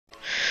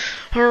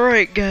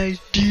Alright guys,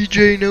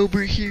 DJ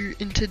Nober here,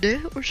 and today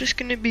we're just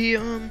gonna be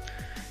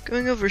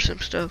going over some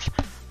stuff.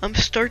 I'm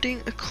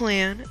starting a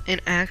clan,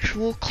 an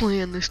actual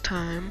clan this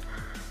time,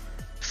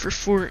 for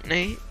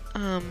Fortnite.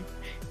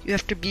 You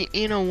have to be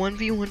in a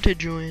 1v1 to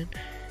join,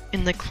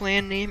 and the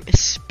clan name is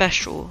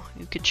Special.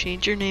 You could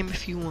change your name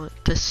if you want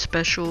to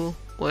Special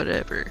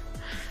whatever.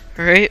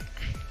 Alright?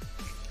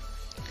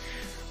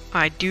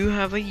 I do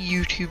have a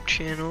YouTube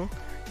channel.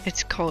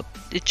 It's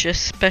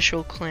just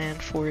Special Clan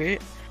for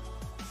it.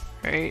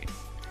 Right,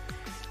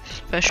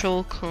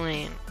 Special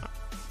Clan.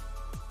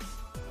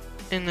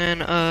 And then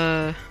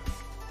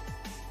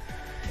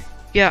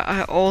yeah,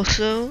 I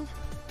also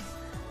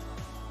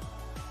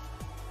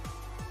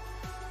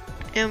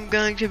am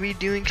going to be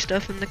doing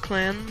stuff in the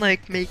clan,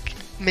 like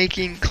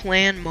making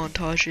clan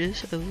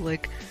montages of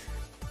like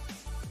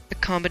a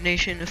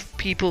combination of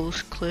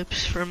people's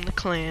clips from the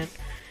clan,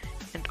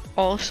 and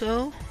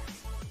also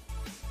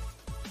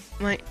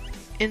my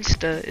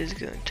Insta is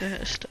going to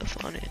have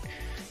stuff on it.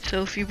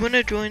 So if you want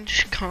to join,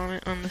 just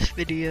comment on this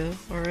video,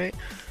 alright?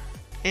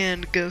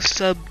 And go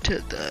sub to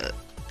the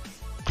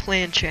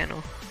clan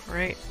channel,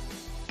 alright?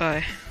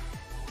 Bye.